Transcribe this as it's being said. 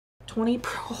20,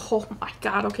 oh my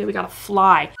God, okay, we gotta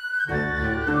fly.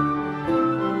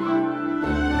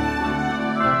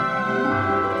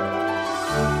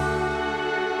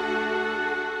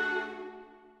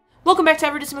 Welcome back to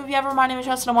Every Disney Movie Ever. My name is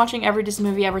Jess and I'm watching Every Disney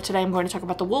Movie Ever. Today I'm going to talk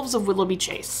about The Wolves of Willoughby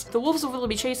Chase. The Wolves of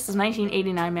Willoughby Chase is a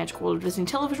 1989 Magic World of Disney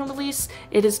television release.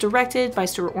 It is directed by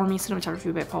Stuart Orme,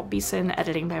 cinematography by Beacham,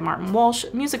 editing by Martin Walsh,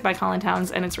 music by Colin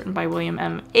Towns, and it's written by William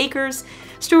M. Akers.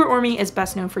 Stuart Orme is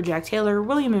best known for Jack Taylor,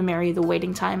 William and Mary, The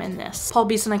Waiting Time, and this.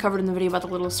 Beacham I covered in the video about The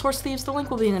Littlest Horse Thieves. The link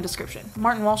will be in the description.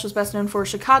 Martin Walsh is best known for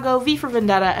Chicago, V for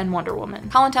Vendetta, and Wonder Woman.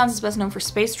 Colin Towns is best known for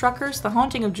Space Truckers, The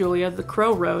Haunting of Julia, The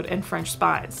Crow Road, and French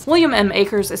Spies. William M.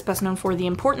 Akers is best known for The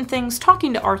Important Things,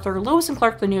 Talking to Arthur, Lois and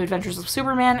Clark, The New Adventures of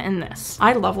Superman, and this.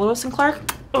 I love Lois and Clark.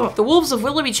 Ugh. The Wolves of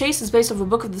Willoughby Chase is based off a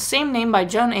book of the same name by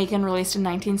Joan Aiken, released in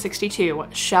 1962.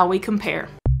 Shall we compare?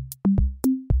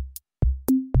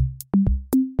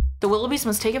 The Willoughbys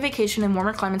must take a vacation in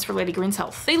warmer climates for Lady Green's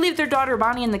health. They leave their daughter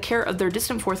Bonnie in the care of their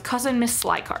distant fourth cousin, Miss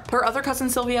Slycarp. Her other cousin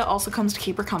Sylvia also comes to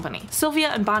keep her company. Sylvia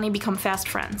and Bonnie become fast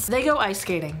friends. They go ice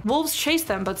skating. Wolves chase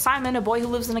them, but Simon, a boy who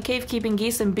lives in a cave keeping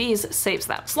geese and bees, saves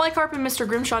them. Slycarp and Mr.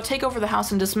 Grimshaw take over the house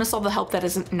and dismiss all the help that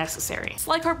isn't necessary.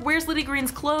 Slycarp wears Lady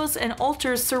Green's clothes and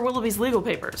alters Sir Willoughby's legal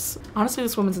papers. Honestly,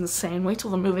 this woman's insane. Wait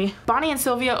till the movie. Bonnie and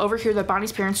Sylvia overhear that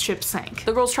Bonnie's parents' ship sank.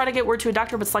 The girls try to get word to a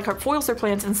doctor, but Slycarp foils their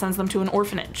plans and sends them to an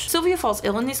orphanage. Sylvia falls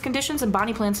ill in these conditions and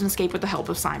Bonnie plans an escape with the help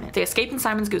of Simon. They escape in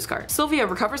Simon's goose cart. Sylvia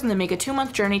recovers and they make a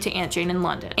 2-month journey to Aunt Jane in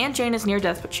London. Aunt Jane is near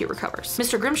death, but she recovers.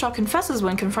 Mr. Grimshaw confesses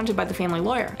when confronted by the family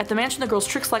lawyer. At the mansion, the girls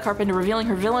trick Slycarp into revealing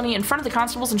her villainy in front of the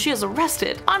constables and she is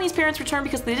arrested. Bonnie's parents return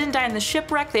because they didn't die in the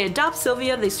shipwreck. They adopt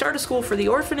Sylvia. They start a school for the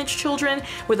orphanage children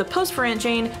with a post for Aunt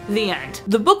Jane. The end.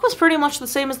 The book was pretty much the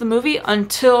same as the movie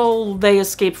until they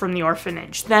escaped from the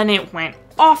orphanage. Then it went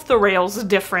off the rails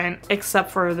different,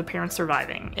 except for the parents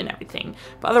surviving and everything.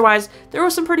 But otherwise, there were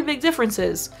some pretty big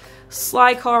differences.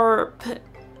 Slycarp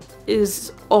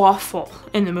is awful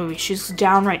in the movie. She's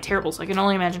downright terrible, so I can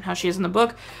only imagine how she is in the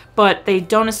book. But they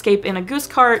don't escape in a goose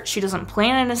cart. She doesn't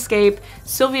plan an escape.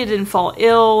 Sylvia didn't fall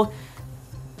ill.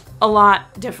 A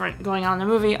lot different going on in the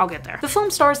movie. I'll get there. The film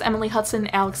stars Emily Hudson,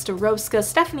 Aleks Darowska,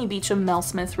 Stephanie Beacham, Mel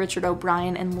Smith, Richard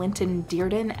O'Brien, and Lynton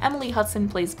Dearden. Emily Hudson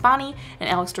plays Bonnie, and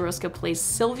Aleks Darowska plays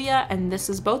Sylvia, and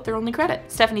this is both their only credit.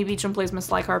 Stephanie Beacham plays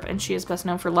Miss Slycarp, and she is best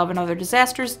known for Love and Other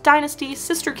Disasters, Dynasty,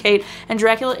 Sister Kate, and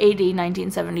Dracula AD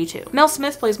 1972. Mel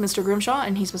Smith plays Mr. Grimshaw,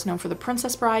 and he's best known for The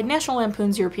Princess Bride, National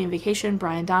Lampoon's European Vacation,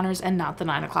 Brian Donner's, and Not the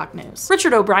 9 O'Clock News.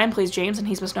 Richard O'Brien plays James, and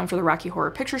he's best known for The Rocky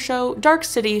Horror Picture Show, Dark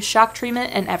City, Shock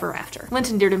Treatment, and Ever After.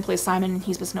 Lynton Dearden plays Simon, and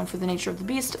he's best known for The Nature of the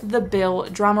Beast, The Bill,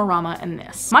 Dramarama, and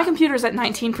this. My computer's at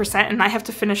 19%, and I have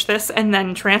to finish this and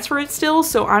then transfer it still,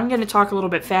 so I'm going to talk a little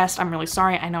bit fast. I'm really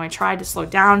sorry. I know I tried to slow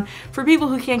down for people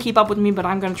who can't keep up with me, but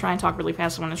I'm going to try and talk really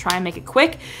fast. I'm going to try and make it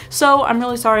quick, so I'm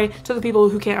really sorry to the people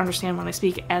who can't understand when I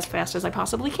speak as fast as I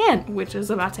possibly can, which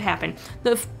is about to happen.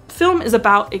 The film is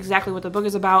about exactly what the book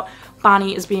is about.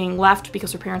 Bonnie is being left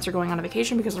because her parents are going on a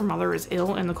vacation because her mother is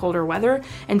ill in the colder weather,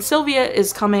 and Sylvia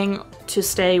is coming to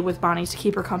stay with Bonnie to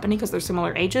keep her company because they're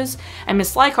similar ages, and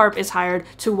Miss Slycarp is hired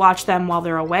to watch them while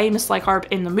they're away. Miss Slycarp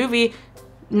in the movie,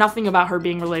 nothing about her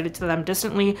being related to them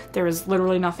distantly. There is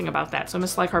literally nothing about that. So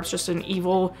Miss Slycarp's just an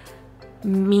evil,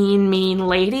 mean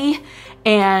lady,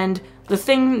 and the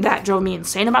thing that drove me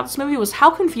insane about this movie was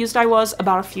how confused I was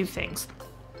about a few things.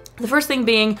 The first thing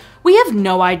being, we have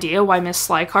no idea why Miss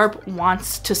Slycarp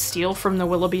wants to steal from the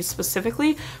Willoughbys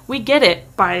specifically. We get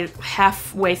it by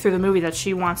halfway through the movie that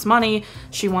she wants money,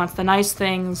 she wants the nice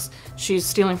things, she's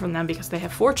stealing from them because they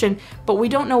have fortune, but we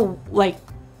don't know, like,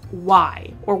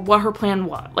 why or what her plan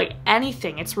was. Like,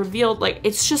 anything. It's revealed, like,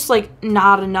 it's just, like,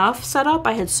 not enough set up.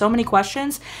 I had so many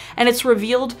questions, and it's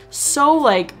revealed so,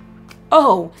 like,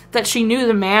 oh, that she knew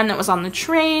the man that was on the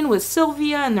train with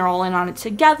Sylvia and they're all in on it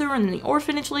together and the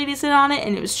orphanage lady's in on it,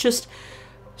 and it was just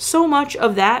so much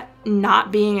of that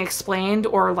not being explained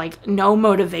or like no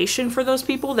motivation for those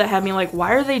people that had me like,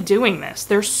 why are they doing this?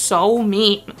 They're so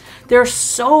mean. They're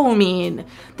so mean.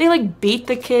 They like beat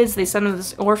the kids. They send them to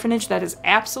this orphanage that is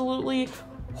absolutely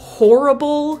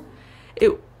horrible.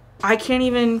 I can't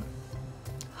even,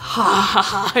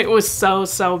 it was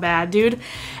so bad, dude.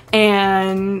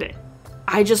 And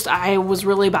I was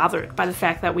really bothered by the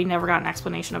fact that we never got an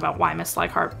explanation about why Miss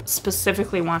Slycarp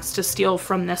specifically wants to steal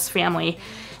from this family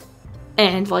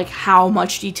and like how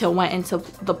much detail went into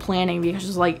the planning, because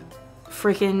it's like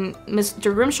freaking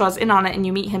Mr. Grimshaw's in on it and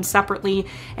you meet him separately,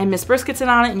 and Miss Brisket's in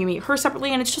on it and you meet her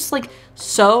separately, and it's just like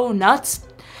so nuts.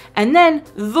 And then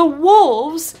the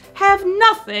wolves have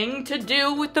nothing to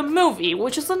do with the movie,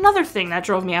 which is another thing that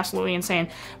drove me absolutely insane.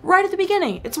 Right at the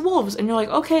beginning, it's wolves, and you're like,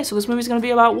 okay, so this movie's gonna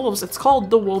be about wolves. It's called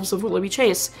The Wolves of Willoughby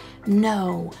Chase.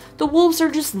 No, the wolves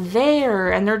are just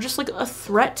there, and they're just like a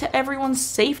threat to everyone's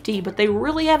safety, but they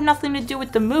really have nothing to do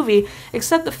with the movie,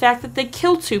 except the fact that they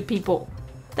killed 2 people.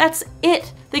 That's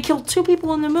it. They killed 2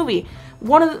 people in the movie.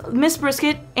 One of Miss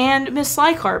Brisket and Miss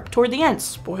Slycarp toward the end.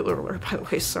 Spoiler alert, by the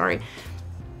way, sorry.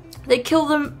 They kill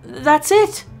them. That's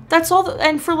it. That's all.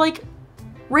 And for like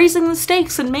raising the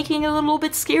stakes and making it a little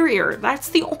bit scarier. That's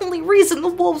the only reason the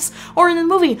wolves are in the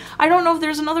movie. I don't know if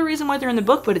there's another reason why they're in the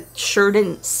book, but it sure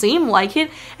didn't seem like it.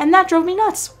 And that drove me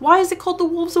nuts. Why is it called The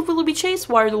Wolves of Willoughby Chase?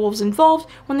 Why are the wolves involved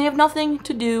when they have nothing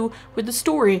to do with the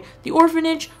story? The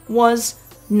orphanage was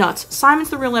nuts. Simon's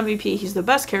the real MVP. He's the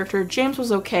best character. James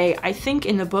was okay. I think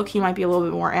in the book he might be a little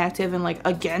bit more active and like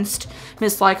against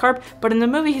Miss Slycarp, but in the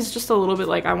movie he's just a little bit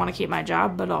like, I want to keep my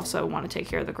job, but also want to take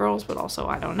care of the girls, but also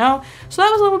I don't know. So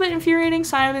that was a little bit infuriating.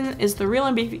 Simon is the real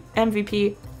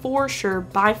MVP for sure,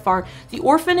 by far. The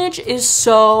orphanage is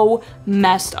so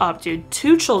messed up, dude.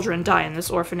 2 children die in this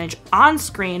orphanage on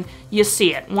screen. You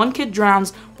see it. 1 kid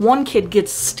drowns. 1 kid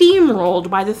gets steamrolled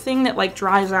by the thing that like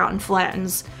dries out and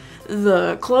flattens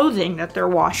the clothing that they're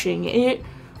washing. It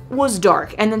was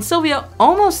dark. And then Sylvia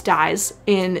almost dies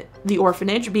in the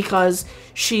orphanage because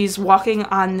she's walking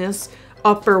on this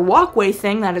upper walkway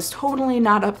thing that is totally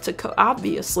not up to code,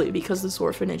 obviously, because this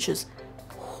orphanage is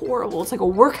horrible. It's like a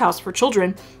workhouse for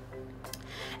children.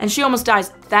 And she almost dies.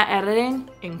 That editing,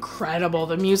 incredible.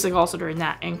 The music also during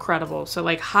that, incredible. So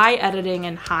like high editing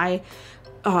and high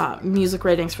music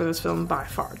ratings for this film by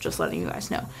far, just letting you guys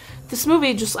know. This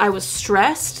movie I was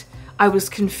stressed. I was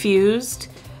confused,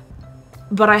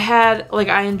 but I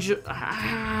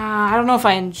don't know if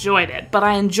I enjoyed it, but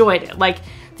I enjoyed it. Like,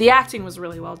 the acting was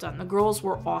really well done. The girls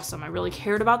were awesome. I really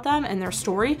cared about them and their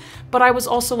story, but I was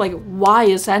also like, why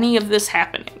is any of this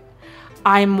happening?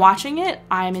 I'm watching it,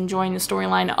 I'm enjoying the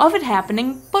storyline of it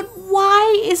happening, but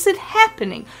why is it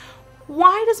happening?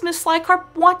 Why does Miss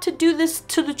Slycarp want to do this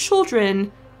to the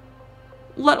children?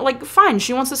 Like, fine,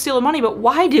 she wants to steal the money, but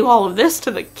why do all of this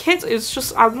to the kids? It's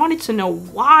just, I wanted to know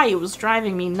why. It was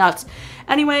driving me nuts.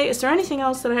 Anyway, is there anything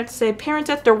else that I have to say? Parent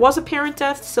death. There was a parent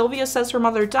death. Sylvia says her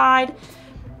mother died.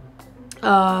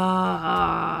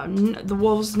 The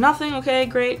wolves, nothing. Okay,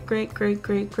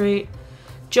 great.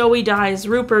 Joey dies.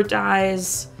 Rupert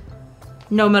dies.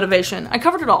 No motivation. I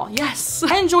covered it all. Yes.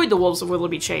 I enjoyed The Wolves of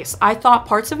Willoughby Chase. I thought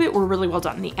parts of it were really well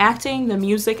done. The acting, the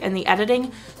music, and the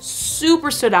editing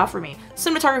super stood out for me.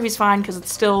 Cinematography is fine because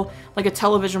it's still like a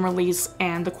television release,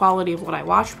 and the quality of what I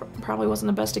watched probably wasn't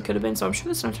the best it could have been, so I'm sure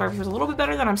the cinematography is a little bit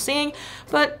better than I'm seeing,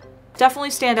 but definitely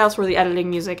standouts were the editing,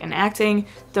 music, and acting.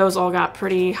 Those all got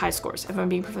pretty high scores, if I'm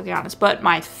being perfectly honest. But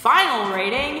my final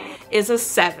rating is a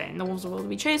 7. The Wolves of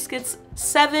Willoughby Chase gets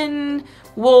 7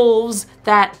 wolves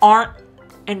that aren't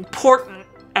important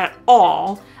at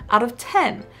all out of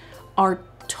 10. Our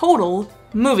total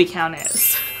movie count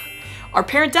is. Our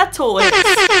parent death total is.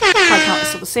 Try count is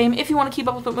still the same. If you want to keep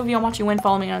up with what movie I'm watching when,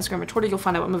 follow me on Instagram or Twitter. You'll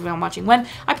find out what movie I'm watching when.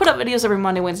 I put up videos every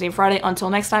Monday, Wednesday, and Friday. Until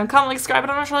next time, comment, like, subscribe,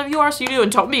 and I'm not sure if you are, so you do,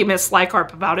 and don't be Miss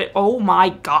Slycarp about it. Oh my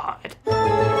god.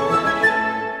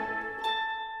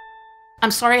 I'm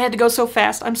sorry I had to go so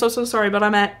fast. I'm so sorry, but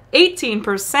I'm at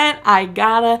 18%. I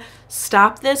gotta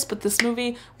stop this, but this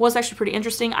movie was actually pretty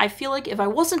interesting. I feel like if I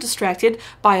wasn't distracted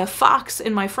by a fox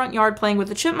in my front yard playing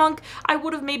with a chipmunk, I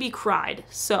would have maybe cried.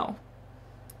 So,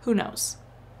 who knows?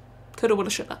 Coulda, woulda,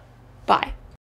 shoulda. Bye.